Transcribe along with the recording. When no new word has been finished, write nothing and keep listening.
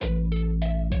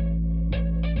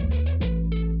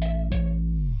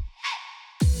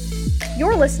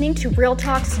You're listening to Real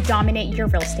Talks Dominate Your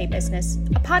Real Estate Business,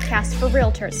 a podcast for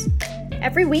realtors.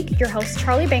 Every week, your host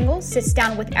Charlie Bengal sits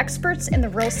down with experts in the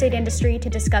real estate industry to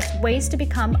discuss ways to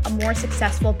become a more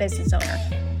successful business owner.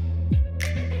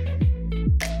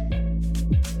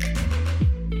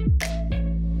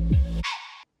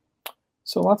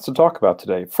 So lots to talk about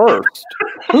today. First,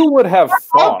 who would have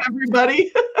thought,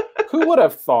 everybody? who would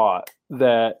have thought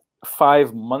that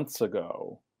 5 months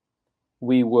ago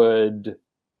we would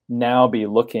now be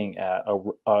looking at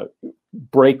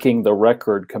breaking the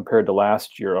record compared to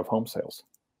last year of home sales?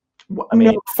 I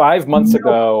mean, 5 months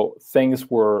ago, things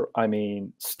were,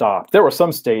 stopped. There were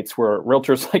some states where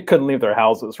realtors couldn't leave their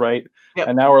houses, right? Yep.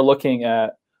 And now we're looking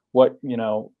at what,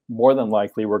 more than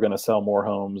likely we're going to sell more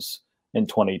homes in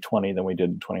 2020 than we did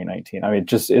in 2019. I mean,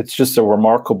 it's just a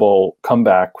remarkable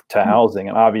comeback to housing.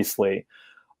 And obviously,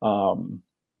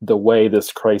 the way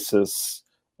this crisis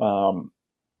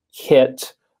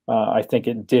hit, I think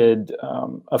it did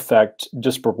affect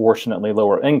disproportionately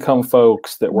lower income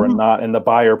folks that were not in the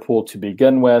buyer pool to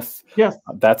begin with. Yes.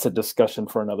 That's a discussion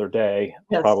for another day,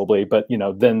 Yes. probably. But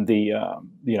then the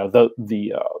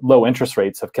low interest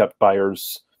rates have kept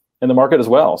buyers in the market as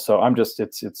well. So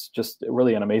it's just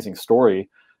really an amazing story.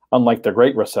 Unlike the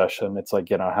Great Recession, it's like,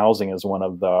 housing is one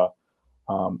of the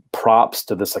props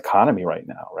to this economy right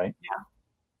now, right? Yeah.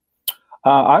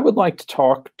 I would like to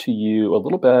talk to you a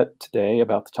little bit today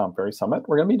about the Tom Ferry Summit.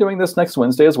 We're going to be doing this next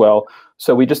Wednesday as well.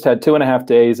 So we just had 2.5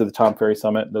 days of the Tom Ferry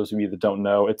Summit. Those of you that don't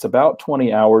know, it's about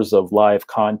 20 hours of live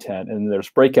content, and there's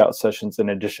breakout sessions in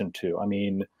addition to,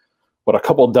 a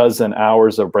couple dozen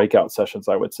hours of breakout sessions,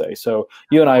 I would say. So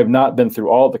you and I have not been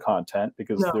through all the content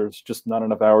because there's just not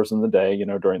enough hours in the day,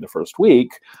 during the first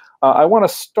week. I want to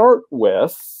start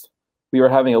with, we were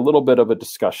having a little bit of a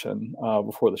discussion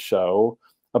before the show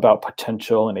about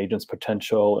potential and agents'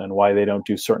 potential and why they don't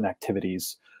do certain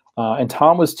activities. And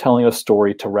Tom was telling a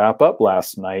story to wrap up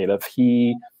last night of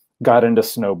he got into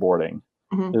snowboarding.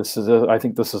 Mm-hmm. I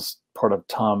think this is part of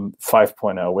Tom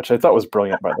 5.0, which I thought was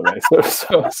brilliant, by the way.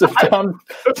 So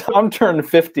Tom turned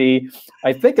 50,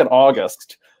 I think in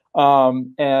August.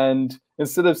 And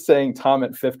instead of saying Tom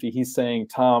at 50, he's saying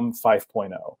Tom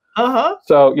 5.0. Uh-huh.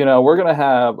 So, we're going to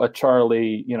have a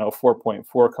Charlie,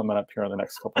 4.4 coming up here in the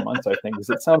next couple of months, I think, because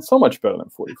it sounds so much better than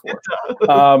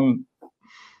 44.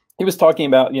 He was talking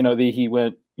about, he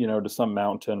went, to some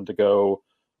mountain to go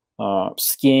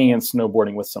skiing and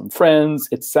snowboarding with some friends.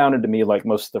 It sounded to me like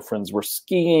most of the friends were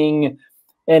skiing.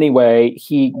 Anyway,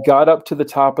 he got up to the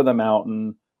top of the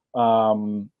mountain,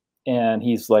 and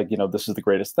he's like, this is the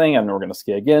greatest thing. I'm never going to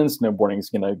ski again. Snowboarding is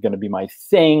going to be my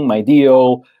thing, my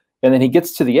deal. And then he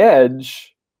gets to the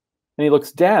edge and he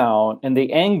looks down, and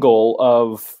the angle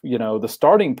of, the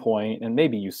starting point, and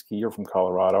maybe you ski, you're from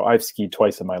Colorado. I've skied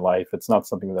twice in my life. It's not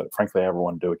something that, frankly, I ever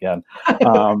want to do again.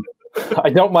 I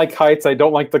don't like heights. I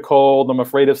don't like the cold. I'm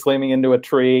afraid of slamming into a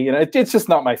tree. It's just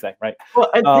not my thing, right?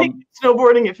 Well, I think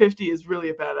snowboarding at 50 is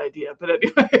really a bad idea. But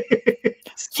anyway,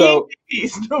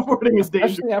 snowboarding is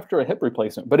dangerous. Especially after a hip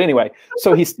replacement. But anyway,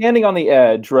 so he's standing on the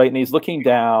edge, right, and he's looking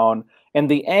down, and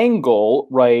the angle,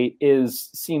 right,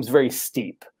 seems very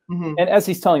steep. Mm-hmm. And as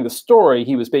he's telling the story,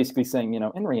 he was basically saying,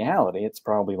 in reality, it's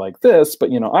probably like this, but,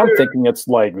 I'm thinking it's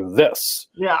like this.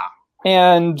 Yeah.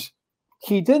 And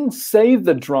he didn't say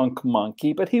the drunk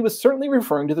monkey, but he was certainly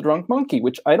referring to the drunk monkey,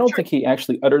 which I don't think he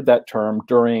actually uttered that term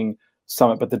during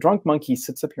Summit. But the drunk monkey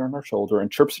sits up here on our shoulder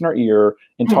and chirps in our ear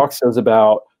and talks to us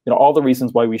about, all the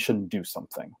reasons why we shouldn't do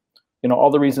something.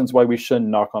 All the reasons why we shouldn't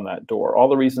knock on that door, all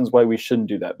the reasons why we shouldn't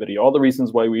do that video, all the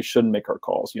reasons why we shouldn't make our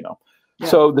calls, Yeah.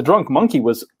 So the drunk monkey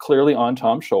was clearly on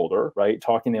Tom's shoulder, right?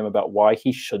 Talking to him about why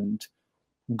he shouldn't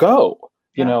go.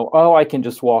 I can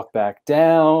just walk back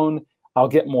down. I'll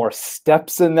get more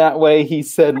steps in that way. He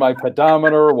said, my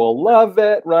pedometer will love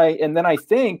it, right? And then I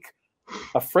think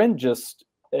a friend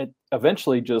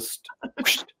eventually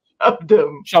shoved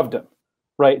him.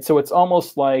 Right. So it's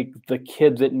almost like the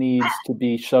kid that needs to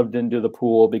be shoved into the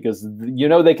pool because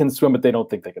they can swim, but they don't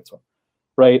think they can swim.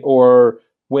 Right. Or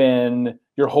when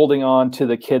you're holding on to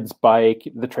the kid's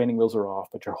bike, the training wheels are off,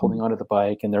 but you're holding on to the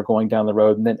bike and they're going down the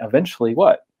road. And then eventually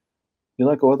what? You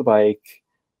let go of the bike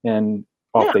and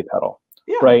off they pedal.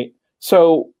 Yeah. Right.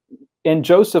 So, and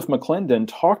Joseph McClendon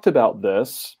talked about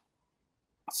this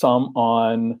some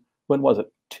on, when was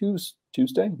it?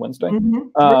 Wednesday?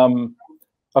 Mm-hmm.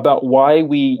 About why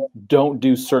we don't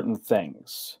do certain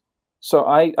things. So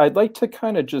I'd like to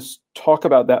kind of just talk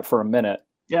about that for a minute.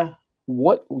 Yeah.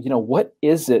 What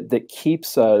is it that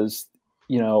keeps us,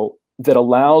 that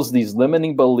allows these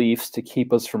limiting beliefs to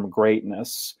keep us from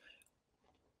greatness,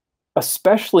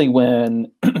 especially when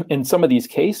in some of these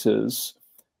cases,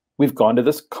 we've gone to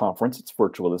this conference. It's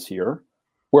virtual this year.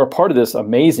 We're a part of this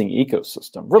amazing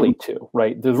ecosystem, really too,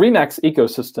 right? The RE/MAX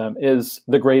ecosystem is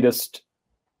the greatest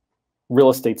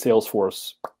real estate sales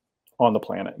force on the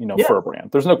planet, for a brand.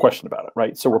 There's no question about it,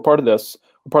 right? So we're part of this.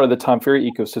 We're part of the Tom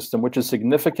Ferry ecosystem, which is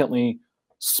significantly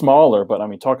smaller, but I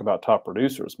mean, talk about top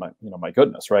producers, my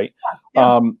goodness, right?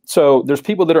 Yeah. So there's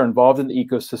people that are involved in the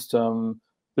ecosystem.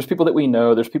 There's people that we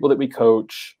know. There's people that we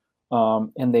coach,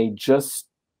 and they just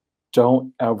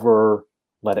don't ever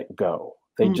let it go.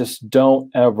 They just don't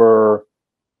ever,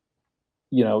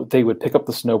 they would pick up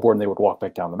the snowboard and they would walk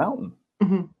back down the mountain,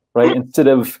 right? Instead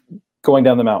of going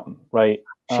down the mountain, right?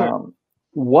 Sure.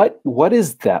 What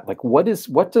is that? Like,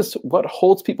 what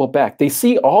holds people back? They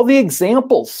see all the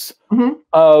examples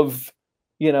of,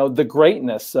 the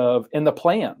greatness of, and the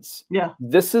plans. Yeah.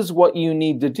 This is what you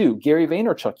need to do. Gary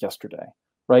Vaynerchuk yesterday,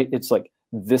 right? It's like,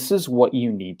 this is what you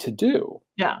need to do.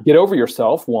 Yeah. Get over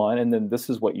yourself, one, and then this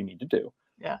is what you need to do.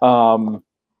 Yeah.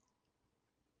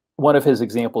 One of his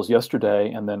examples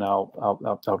yesterday, and then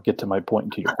I'll get to my point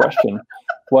and to your question,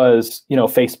 was,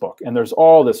 Facebook. And there's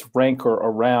all this rancor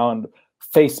around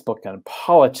Facebook and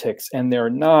politics, and they're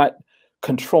not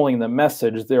controlling the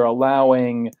message. They're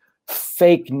allowing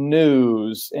fake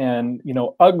news and,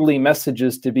 ugly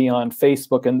messages to be on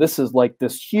Facebook. And this is like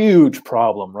this huge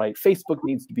problem, right? Facebook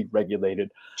needs to be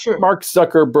regulated. Sure. Mark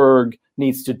Zuckerberg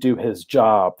needs to do his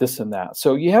job, this and that.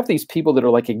 So you have these people that are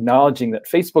like acknowledging that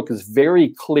Facebook is very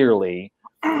clearly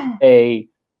a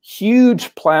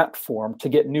huge platform to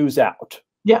get news out.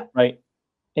 Yeah. Right.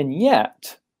 And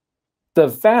yet the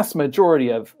vast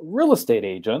majority of real estate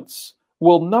agents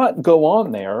will not go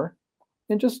on there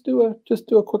and just do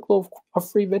a quick a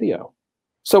free video.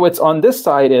 So it's on this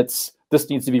side, this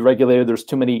needs to be regulated. There's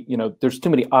too many, there's too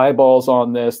many eyeballs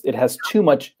on this. It has too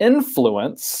much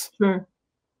influence. Sure.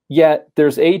 Yet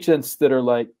there's agents that are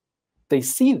like, they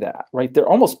see that, right? They're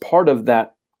almost part of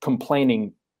that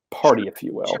complaining party, if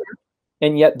you will. Sure.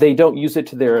 And yet they don't use it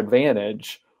to their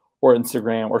advantage, or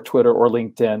Instagram or Twitter or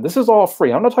LinkedIn. This is all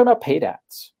free. I'm not talking about paid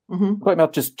ads. I'm talking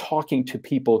about just talking to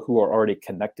people who are already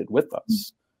connected with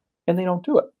us. And they don't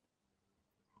do it.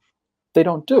 They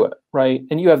don't do it, right?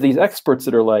 And you have these experts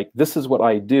that are like, this is what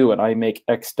I do, and I make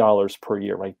X dollars per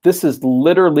year, right? This is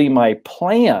literally my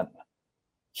plan.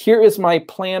 Here is my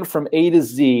plan from A to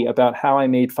Z about how I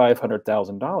made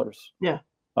 $500,000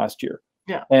 last year.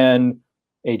 Yeah. And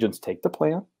agents take the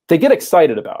plan. They get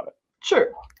excited about it.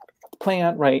 Sure. The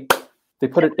plan, right? They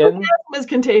put it in. Is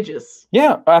contagious.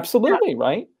 Yeah, absolutely,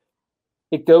 right?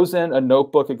 It goes in a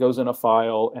notebook, it goes in a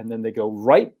file, and then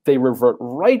they revert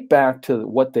right back to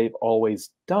what they've always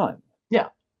done. Yeah.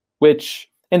 Which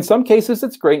in some cases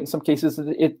it's great, in some cases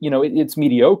it's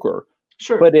mediocre.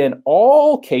 Sure. But in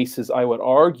all cases, I would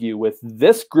argue with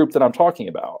this group that I'm talking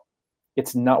about,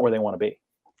 it's not where they want to be.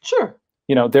 Sure.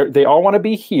 They all want to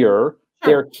be here.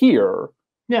 Sure. They're here.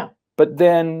 Yeah. But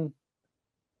then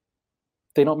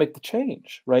they don't make the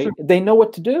change, right? Sure. They know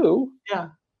what to do. Yeah.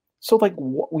 So like,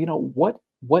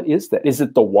 what is that? Is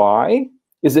it the why?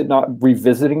 Is it not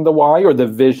revisiting the why or the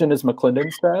vision, as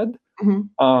McClendon said?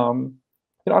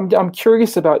 I'm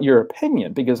curious about your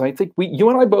opinion, because I think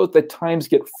you and I both at times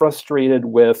get frustrated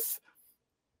with,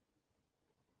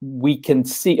 we can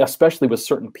see, especially with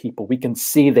certain people, we can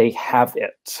see they have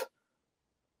it,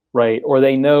 right? Or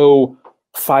they know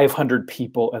 500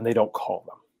 people and they don't call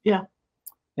them. Yeah.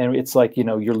 And it's like,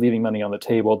 you're leaving money on the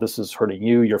table. This is hurting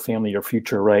you, your family, your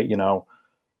future, right?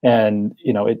 And,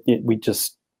 we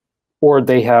just, or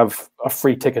they have a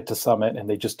free ticket to Summit and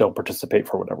they just don't participate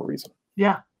for whatever reason.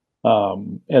 Yeah.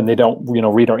 And they don't,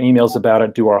 read our emails about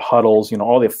it, do our huddles,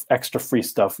 all the extra free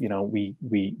stuff,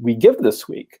 we give this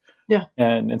week. Yeah.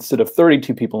 And instead of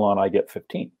 32 people on, I get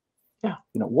 15. Yeah.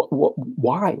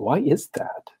 Why is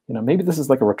that? Maybe this is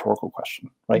like a rhetorical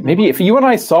question, right? Maybe if you and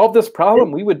I solved this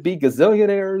problem, we would be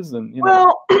gazillionaires. And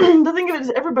well, the thing of it is,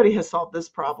 everybody has solved this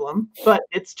problem, but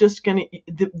it's just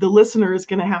the listener is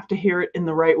gonna have to hear it in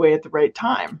the right way at the right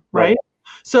time, right?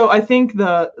 So I think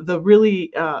the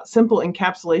really simple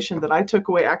encapsulation that I took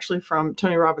away actually from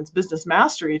Tony Robbins' Business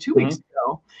Mastery 2 weeks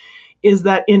ago is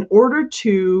that in order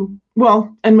to,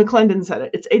 and McClendon said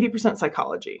it, it's 80%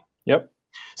 psychology. Yep.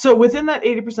 So within that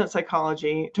 80%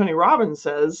 psychology, Tony Robbins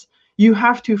says you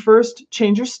have to first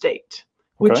change your state,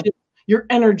 which is your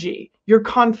energy, your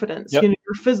confidence, yep.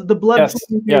 The blood,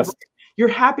 your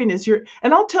happiness,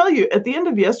 and I'll tell you, at the end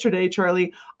of yesterday,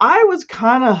 Charlie, I was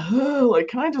kind of like,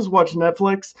 can I just watch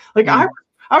Netflix? Like I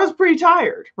was pretty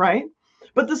tired, right?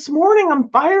 But this morning I'm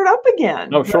fired up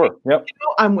again. Oh, sure. Right? Yep.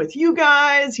 I'm with you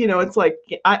guys. It's like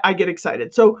I get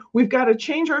excited. So we've got to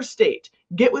change our state,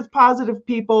 get with positive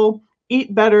people,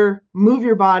 eat better, move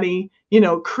your body,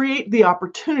 create the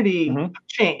opportunity of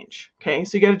change. Okay.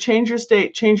 So you got to change your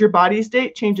state, change your body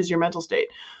state, changes your mental state,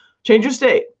 change your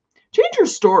state, change your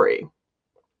story.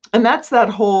 And that's that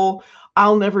whole,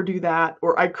 I'll never do that,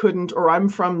 or I couldn't, or I'm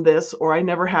from this, or I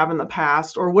never have in the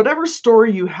past, or whatever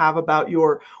story you have about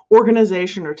your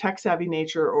organization or tech savvy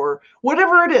nature, or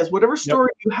whatever it is, whatever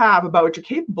story you have about what you're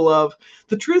capable of.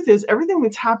 The truth is everything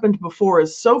that's happened before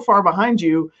is so far behind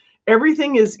you.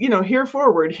 Everything is, here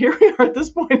forward, here we are at this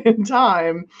point in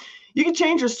time. You can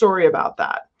change your story about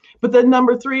that. But then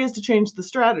number 3 is to change the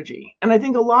strategy. And I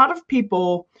think a lot of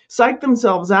people psych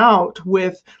themselves out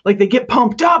with, like, they get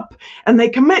pumped up and they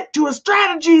commit to a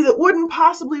strategy that wouldn't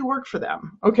possibly work for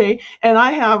them. Okay. And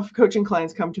I have coaching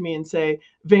clients come to me and say,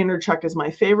 Vaynerchuk is my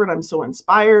favorite. I'm so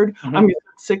inspired. I'm going to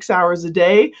spend 6 hours a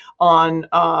day on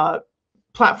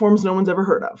platforms no one's ever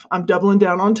heard of. I'm doubling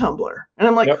down on Tumblr. And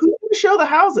I'm like, who's going to show the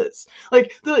houses?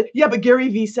 Like, but Gary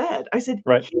Vee said. I said,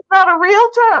 he's not a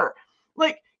realtor.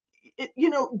 Like,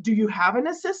 do you have an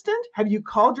assistant? Have you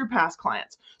called your past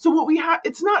clients? So what we have,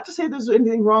 it's not to say there's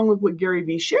anything wrong with what Gary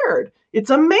Vee shared. It's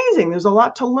amazing. There's a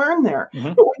lot to learn there.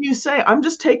 But when you say, I'm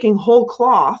just taking whole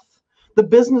cloth, the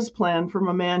business plan from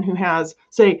a man who has,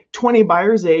 say, 20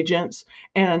 buyer's agents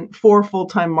and 4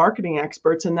 full-time marketing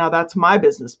experts, and now that's my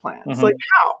business plan. It's like,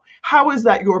 how is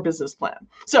that your business plan?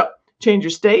 So change your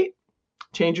state,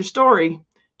 change your story,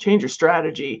 change your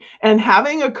strategy. And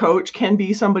having a coach can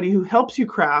be somebody who helps you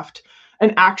craft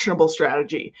an actionable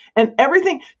strategy. And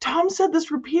everything, Tom said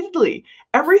this repeatedly,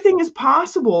 everything is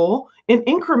possible in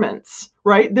increments,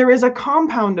 right? There is a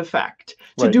compound effect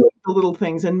to doing the little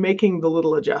things and making the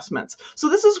little adjustments. So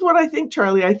this is what I think,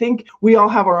 Charlie. I think we all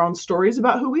have our own stories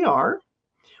about who we are.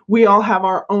 We all have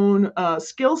our own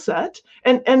skill set.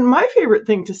 And my favorite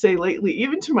thing to say lately,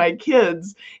 even to my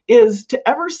kids, is to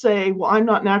ever say, well, I'm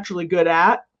not naturally good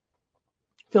at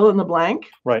fill in the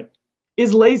blank,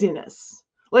 is laziness.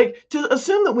 Like, to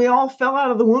assume that we all fell out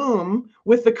of the womb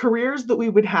with the careers that we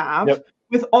would have,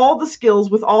 with all the skills,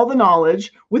 with all the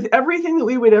knowledge, with everything that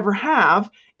we would ever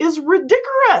have is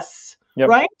ridiculous,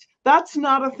 right? That's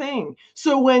not a thing.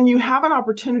 So when you have an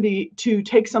opportunity to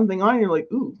take something on, you're like,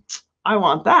 ooh, I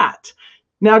want that.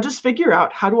 Now just figure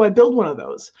out, how do I build one of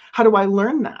those? How do I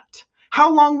learn that? How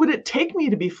long would it take me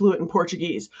to be fluent in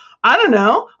Portuguese? I don't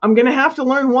know. I'm going to have to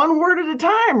learn one word at a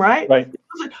time, right?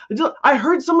 I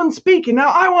heard someone speak and now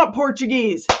I want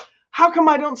Portuguese. How come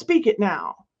I don't speak it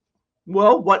now?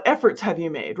 Well, what efforts have you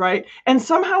made, right? And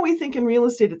somehow we think in real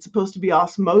estate it's supposed to be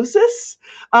osmosis.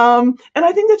 And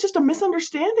I think that's just a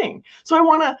misunderstanding. So I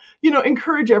want to,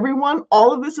 encourage everyone.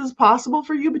 All of this is possible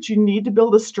for you, but you need to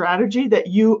build a strategy that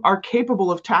you are capable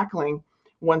of tackling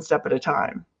one step at a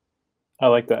time. I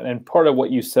like that. And part of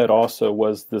what you said also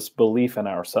was this belief in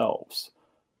ourselves.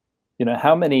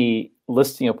 How many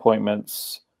listing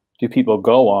appointments do people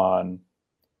go on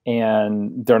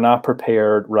and they're not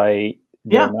prepared, right?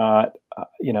 They're not,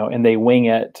 and they wing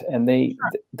it, and they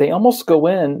almost go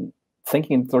in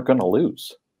thinking they're going to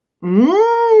lose. And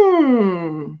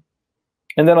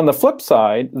then on the flip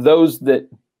side, those that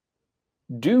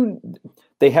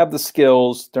they have the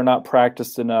skills, they're not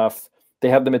practiced enough. They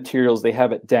have the materials, they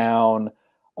have it down.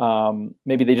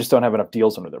 Maybe they just don't have enough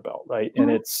deals under their belt, right?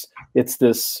 And it's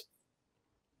this,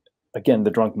 again, the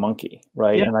drunk monkey,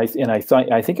 right? And I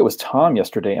think it was Tom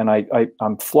yesterday, and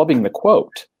I'm flubbing the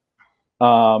quote,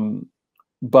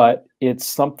 but it's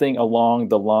something along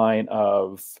the line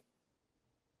of,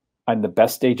 I'm the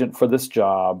best agent for this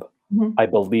job. I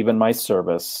believe in my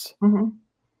service.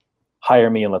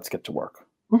 Hire me and let's get to work.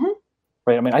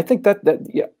 Right? I mean, I think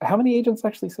that how many agents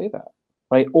actually say that?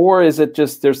 Right? Or is it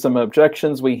just, there's some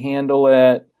objections, we handle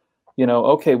it,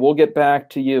 okay, we'll get back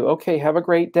to you. Okay, have a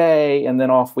great day. And then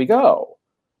off we go.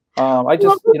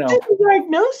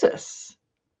 Diagnosis,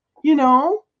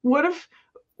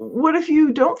 what if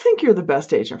you don't think you're the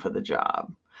best agent for the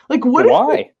job? Like,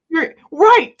 why? You're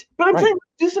right. But I'm saying,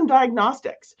 do some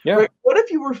diagnostics. Right? What if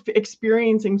you were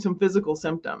experiencing some physical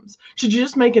symptoms? Should you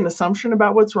just make an assumption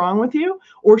about what's wrong with you?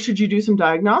 Or should you do some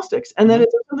diagnostics? And then is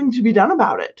there something to be done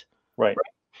about it? Right.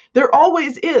 There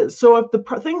always is. So if the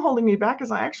thing holding me back is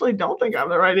I actually don't think I'm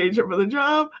the right agent for the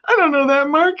job, I don't know that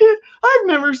market, I've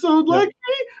never sold like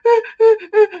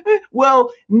me.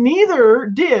 Well, neither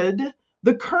did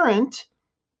the current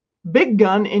big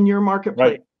gun in your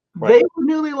marketplace. They were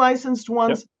newly licensed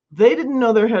once. They didn't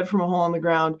know their head from a hole on the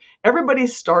ground. Everybody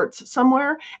starts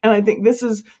somewhere. And I think this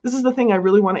is the thing I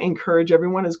really want to encourage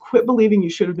everyone, is quit believing you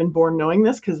should have been born knowing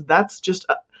this, because that's just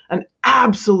an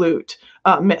absolute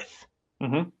myth.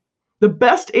 The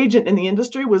best agent in the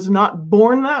industry was not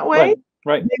born that way.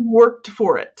 Right. They worked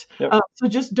for it. Yep. So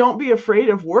just don't be afraid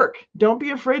of work. Don't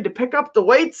be afraid to pick up the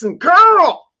weights and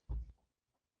curl.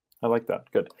 I like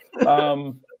that. Good.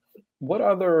 What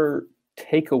other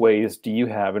takeaways do you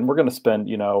have? And we're going to spend,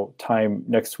 time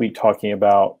next week talking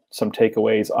about some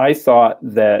takeaways. I thought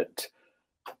that,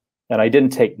 and I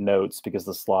didn't take notes because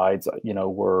the slides,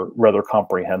 were rather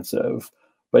comprehensive,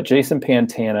 but Jason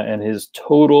Pantana and his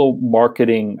total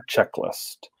marketing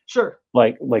checklist. Sure.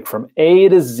 Like from A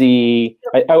to Z,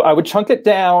 I would chunk it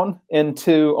down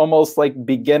into almost like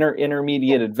beginner,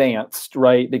 intermediate, advanced,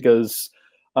 right? Because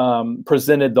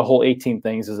presented the whole 18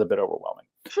 things is a bit overwhelming.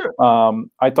 Sure.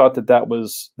 I thought that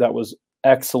was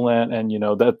excellent,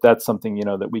 and that's something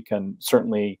that we can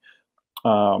certainly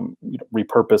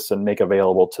repurpose and make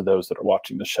available to those that are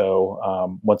watching the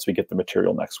show once we get the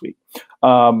material next week.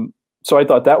 So I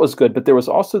thought that was good, but there was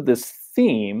also this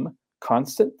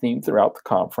constant theme throughout the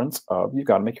conference of you've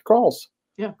got to make your calls.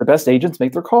 Yeah. The best agents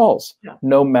make their calls, yeah.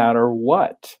 no matter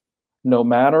what,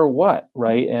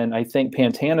 right? And I think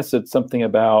Pantana said something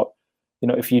about,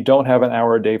 if you don't have an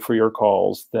hour a day for your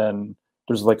calls, then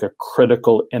there's like a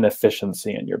critical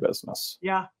inefficiency in your business.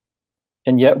 Yeah.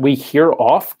 And yet we hear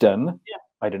often,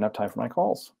 I didn't have time for my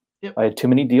calls. Yep. I had too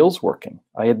many deals working.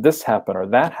 I had this happen or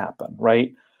that happen,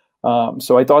 right?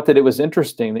 So I thought that it was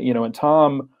interesting that, and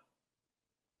Tom,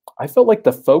 I felt like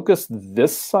the focus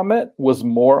this summit was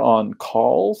more on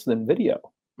calls than video.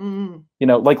 Mm.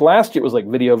 Like last year it was like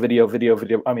video.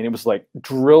 I mean, it was like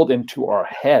drilled into our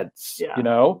heads,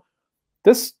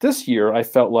 This year I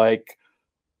felt like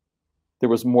there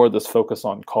was more of this focus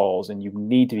on calls, and you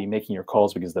need to be making your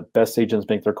calls because the best agents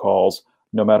make their calls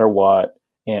no matter what.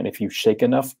 And if you shake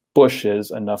enough bushes,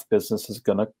 enough business is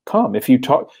going to come. If you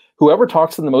whoever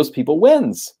talks to the most people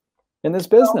wins in this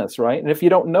business, right? And if you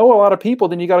don't know a lot of people,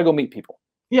 then you got to go meet people.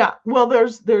 Yeah. Well,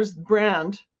 there's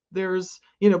brand, there's,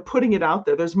 putting it out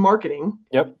there, there's marketing.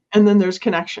 Yep. And then there's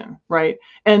connection, right?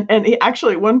 And he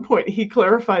actually at one point he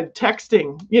clarified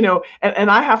texting,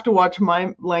 and I have to watch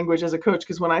my language as a coach,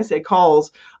 because when I say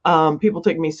calls, people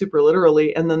take me super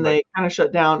literally, and then they kind of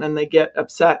shut down and they get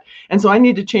upset. And so I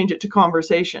need to change it to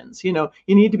conversations. You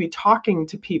need to be talking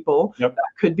to people. Yep. That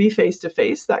could be face to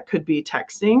face, that could be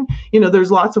texting.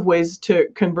 There's lots of ways to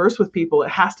converse with people. It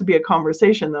has to be a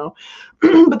conversation though.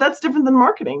 But that's different than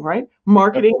marketing, right?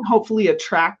 Marketing hopefully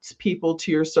attracts people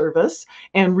to your service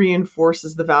and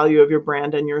reinforces the value of your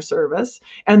brand and your service.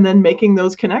 And then making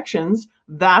those connections,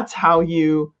 that's how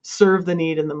you serve the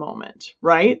need in the moment,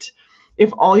 right?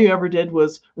 If all you ever did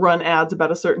was run ads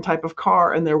about a certain type of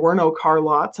car and there were no car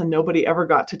lots and nobody ever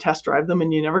got to test drive them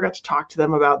and you never got to talk to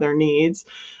them about their needs,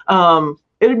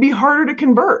 it'd be harder to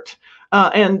convert.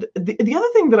 And the other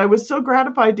thing that I was so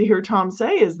gratified to hear Tom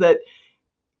say is that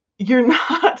you're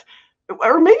not,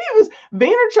 or maybe it was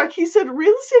Vaynerchuk, he said,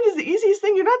 real estate is the easiest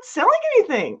thing. You're not selling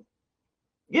anything.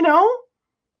 You're not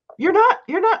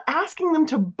asking them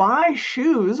to buy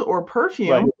shoes or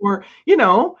perfume, or,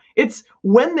 it's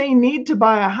when they need to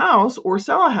buy a house or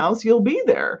sell a house, you'll be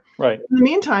there. Right. In the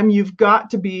meantime, you've got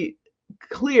to be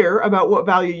clear about what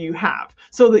value you have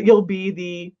so that you'll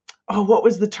be what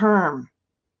was the term?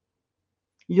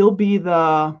 You'll be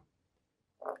the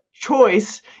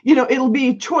choice, it'll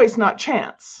be choice, not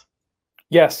chance.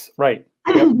 Yes. Right.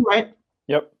 Yep. Right.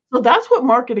 Yep. So that's what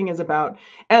marketing is about.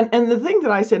 And the thing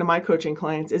that I say to my coaching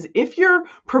clients is, if you're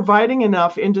providing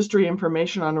enough industry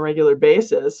information on a regular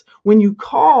basis, when you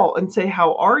call and say,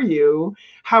 how are you?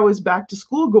 How is back to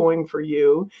school going for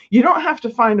you? You don't have to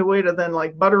find a way to then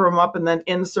like butter them up and then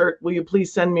insert, will you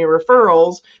please send me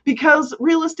referrals? Because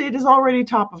real estate is already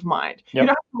top of mind. Yep. You don't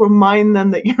have to remind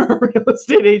them that you're a real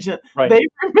estate agent. Right. They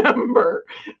remember.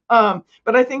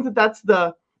 But I think that's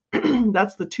the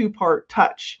two-part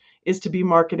touch, is to be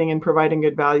marketing and providing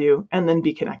good value, and then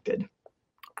be connected.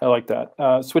 I like that.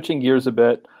 Switching gears a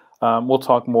bit, we'll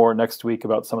talk more next week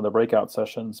about some of the breakout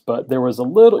sessions, but there was a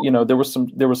little, there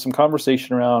was some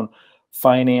conversation around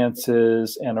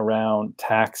finances and around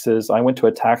taxes. I went to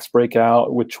a tax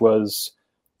breakout, which was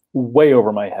way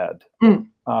over my head.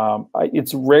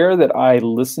 It's rare that I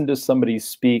listen to somebody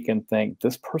speak and think,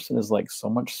 this person is like so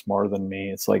much smarter than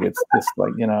me. It's like, it's just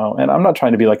like, and I'm not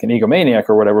trying to be like an egomaniac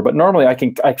or whatever, but normally I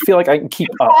feel like I can keep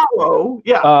up.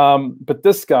 Yeah. But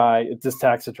this guy, this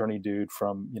tax attorney dude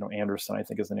from, Anderson, I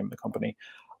think is the name of the company,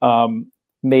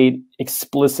 made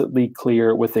explicitly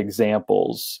clear with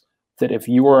examples that if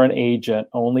you are an agent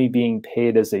only being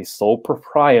paid as a sole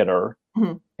proprietor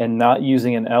and not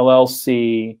using an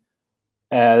LLC,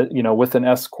 with an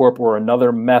S corp or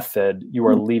another method, you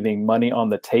are leaving money on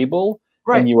the table,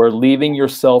 and you are leaving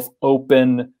yourself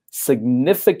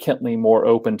significantly more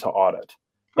open to audit.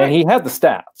 And he had the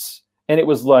stats, and it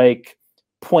was like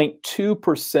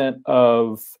 0.2%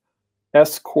 of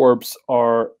S corps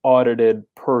are audited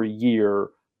per year.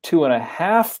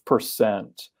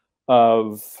 2.5%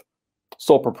 of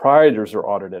sole proprietors are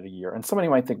audited a year. And somebody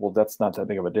might think, well, that's not that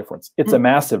big of a difference. It's a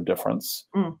massive difference.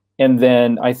 And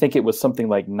then I think it was something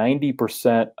like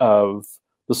 90% of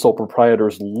the sole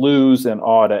proprietors lose an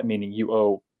audit, meaning you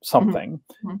owe something,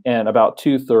 and about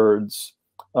 2/3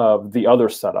 of the other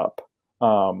setup,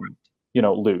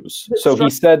 lose. So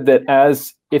he said that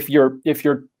if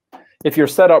you're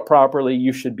set up properly,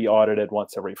 you should be audited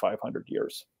once every 500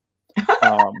 years.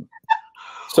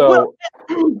 Well,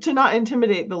 to not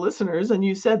intimidate the listeners, and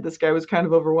you said this guy was kind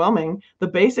of overwhelming, the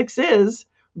basics is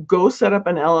go set up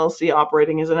an LLC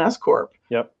operating as an S Corp.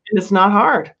 Yep. And it's not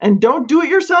hard. And don't do it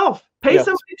yourself. Pay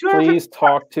somebody to Please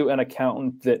talk to an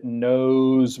accountant that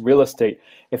knows real estate.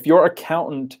 If your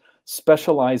accountant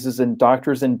specializes in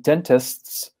doctors and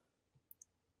dentists,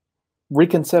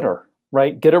 reconsider,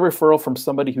 right? Get a referral from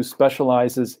somebody who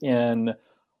specializes in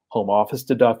home office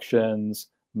deductions,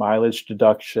 mileage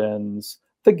deductions,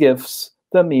 the gifts,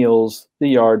 the meals, the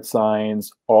yard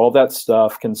signs, all that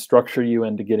stuff can structure you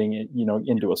into getting it,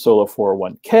 into a solo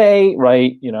 401k,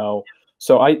 right?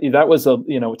 So that was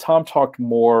Tom talked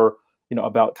more,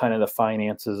 about kind of the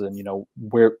finances and,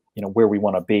 where we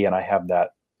want to be. And I have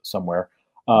that somewhere.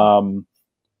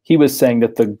 He was saying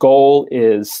that the goal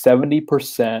is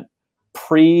 70%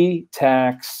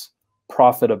 pre-tax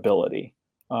profitability.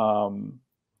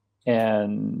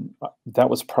 And that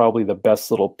was probably the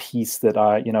best little piece that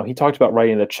he talked about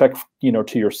writing the check,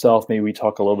 to yourself. Maybe we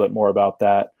talk a little bit more about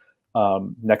that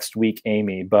next week,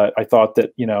 Amy. But I thought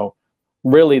that,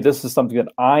 really this is something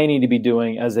that I need to be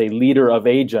doing as a leader of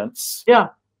agents. Yeah.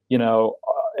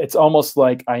 It's almost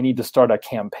like I need to start a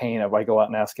campaign of I go out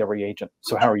and ask every agent,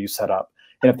 so how are you set up?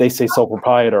 And if they say sole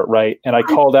proprietor, right? And I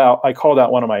called out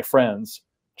one of my friends,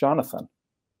 Jonathan,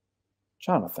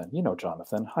 Jonathan,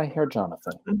 hi hair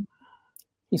Jonathan.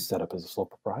 He's set up as a sole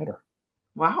proprietor.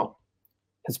 Wow.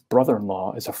 His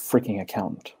brother-in-law is a freaking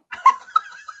accountant.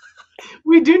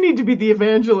 We do need to be the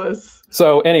evangelists.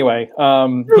 So anyway, he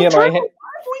and I. What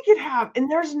if we could have,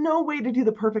 and there's no way to do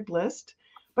the perfect list,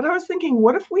 but I was thinking,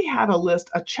 what if we had a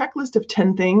checklist of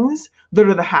 10 things that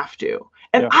are the have to?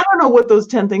 And I don't know what those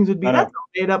 10 things would be. That's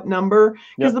a made up number.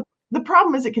 Because the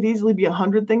problem is it could easily be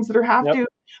 100 things that are have to,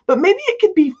 but maybe it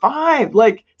could be 5.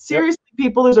 Like, seriously,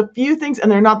 people, there's a few things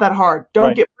and they're not that hard.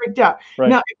 Don't get freaked out. Right.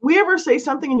 Now, if we ever say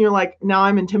something and you're like, now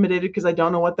I'm intimidated because I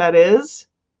don't know what that is,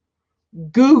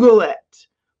 Google it.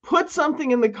 Put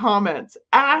something in the comments.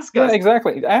 Ask us. Yeah,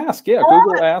 exactly. Ask. Yeah,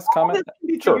 Google, ask, comment.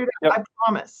 Sure. I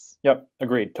promise. Yep.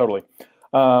 Agreed. Totally.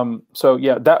 So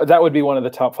yeah, that would be one of the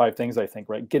top 5 things, I think,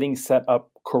 right? Getting set up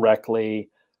correctly.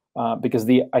 Because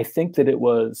I think that it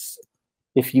was,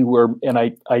 if you were, and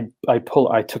I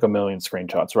took a million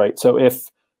screenshots, right? So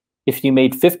if you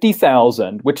made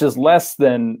 50,000, which is less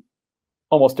than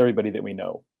almost everybody that we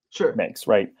know makes,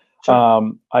 right?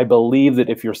 Sure. I believe that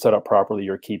if you're set up properly,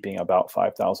 you're keeping about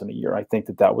 5,000 a year. I think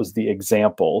that was the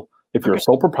example. If you're a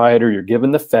sole proprietor, you're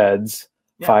giving the feds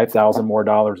 $5,000 more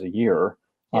a year,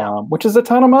 which is a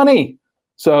ton of money.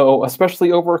 So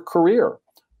especially over a career.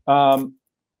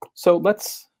 So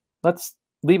let's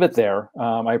leave it there.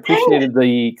 I appreciated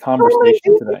the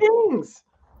conversation today.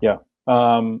 Yeah.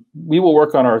 We will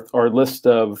work on our list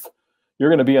of, you're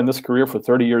going to be in this career for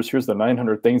 30 years. Here's the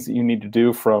 900 things that you need to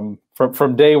do from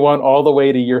day 1 all the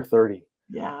way to year 30.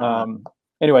 Yeah.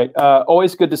 Anyway,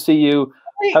 always good to see you.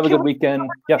 Have a good weekend.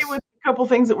 Yes. With a couple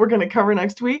things that we're going to cover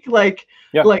next week, like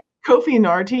Kofi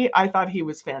Narti. I thought he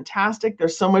was fantastic.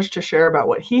 There's so much to share about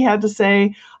what he had to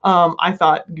say. I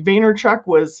thought Vaynerchuk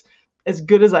was as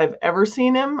good as I've ever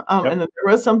seen him. And then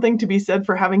there was something to be said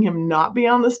for having him not be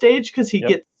on the stage because he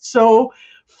gets so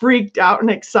freaked out and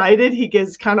excited. He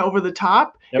gets kind of over the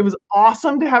top. It was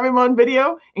awesome to have him on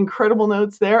video. Incredible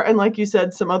notes there. And like you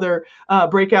said, some other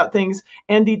breakout things.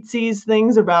 Andy sees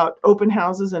things about open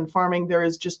houses and farming. There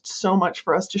is just so much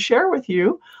for us to share with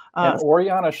you. And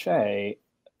Oriana Shea,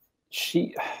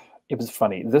 it was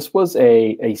funny. This was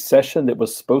a session that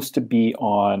was supposed to be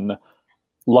on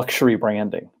luxury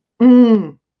branding.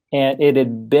 And it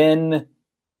had been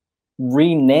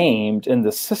renamed in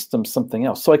the system something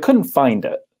else. So I couldn't find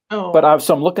it. But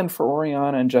so I'm looking for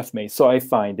Oriana and Jeff May. So I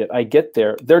find it. I get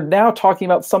there. They're now talking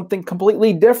about something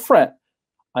completely different.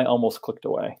 I almost clicked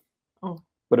away. Would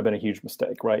have been a huge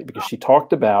mistake, right? Because she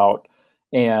talked about,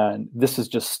 and this is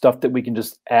just stuff that we can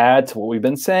just add to what we've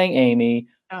been saying, Amy,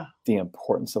 the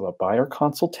importance of a buyer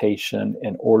consultation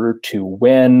in order to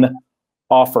win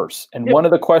offers. And one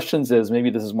of the questions is, maybe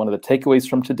this is one of the takeaways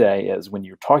from today, is when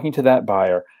you're talking to that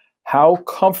buyer, how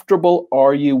comfortable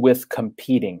are you with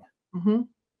competing? Mm-hmm.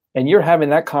 And you're having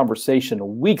that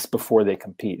conversation weeks before they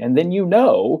compete. And then you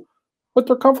know what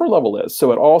their comfort level is.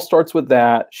 So it all starts with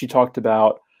that. She talked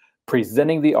about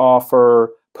presenting the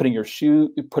offer, putting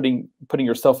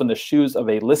yourself in the shoes of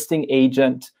a listing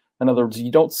agent. In other words,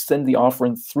 you don't send the offer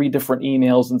in 3 different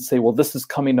emails and say, well, this is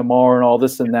coming tomorrow and all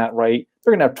this and that, right?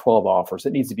 They're going to have 12 offers.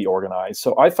 It needs to be organized.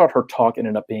 So I thought her talk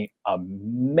ended up being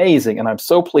amazing. And I'm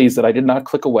so pleased that I did not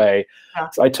click away. Yeah.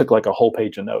 So I took like a whole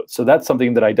page of notes. So that's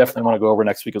something that I definitely want to go over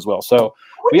next week as well. So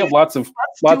we have lots of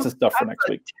stuff for next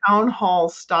week. Town hall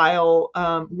style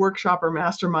workshop or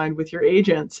mastermind with your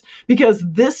agents, because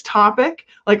this topic,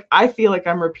 like, I feel like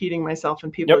I'm repeating myself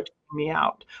and people are taking me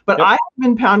out. But I have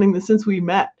been pounding this since we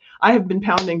met. I have been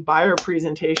pounding buyer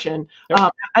presentation.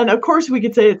 And of course we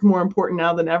could say it's more important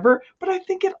now than ever, but I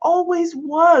think it always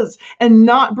was. And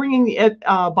not bringing the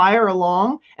buyer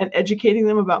along and educating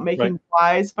them about making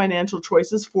wise financial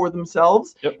choices for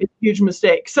themselves is a huge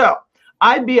mistake. So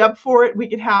I'd be up for it. We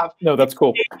could have that's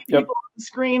cool. People on the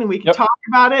screen and we could talk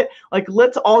about it. Like,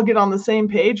 let's all get on the same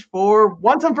page for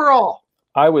once and for all.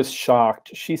 I was shocked.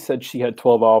 She said she had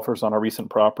 12 offers on a recent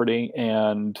property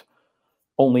and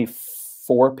only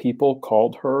 4 people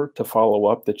called her to follow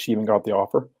up that she even got the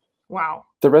offer. Wow.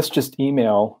 The rest just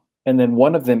email. And then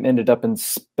one of them ended up in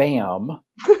spam.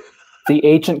 The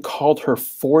agent called her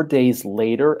 4 days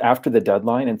later after the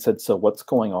deadline and said, so what's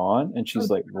going on? And she's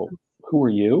like, well, who are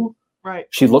you? Right.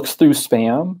 She looks through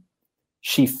spam.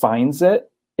 She finds it.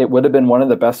 It would have been one of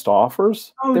the best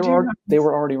offers. Oh, they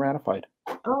were already ratified.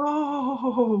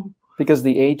 Oh. Because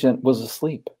the agent was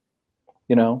asleep.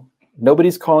 You know,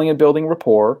 nobody's calling and building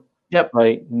rapport. Yep.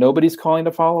 Right. Nobody's calling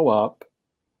to follow up.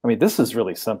 I mean, this is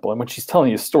really simple. And when she's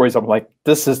telling you stories, I'm like,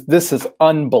 this is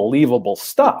unbelievable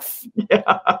stuff.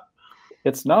 Yeah.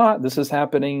 It's not. This is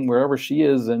happening wherever she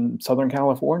is in Southern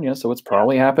California. So it's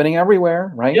probably happening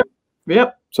everywhere. Right.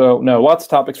 Yep. So no, lots of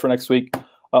topics for next week.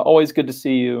 Always good to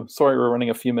see you. Sorry, we're running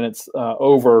a few minutes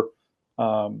over.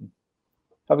 Have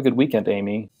a good weekend,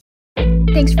 Amy.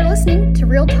 Thanks for listening to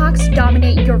Real Talks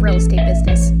Dominate Your Real Estate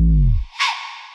Business.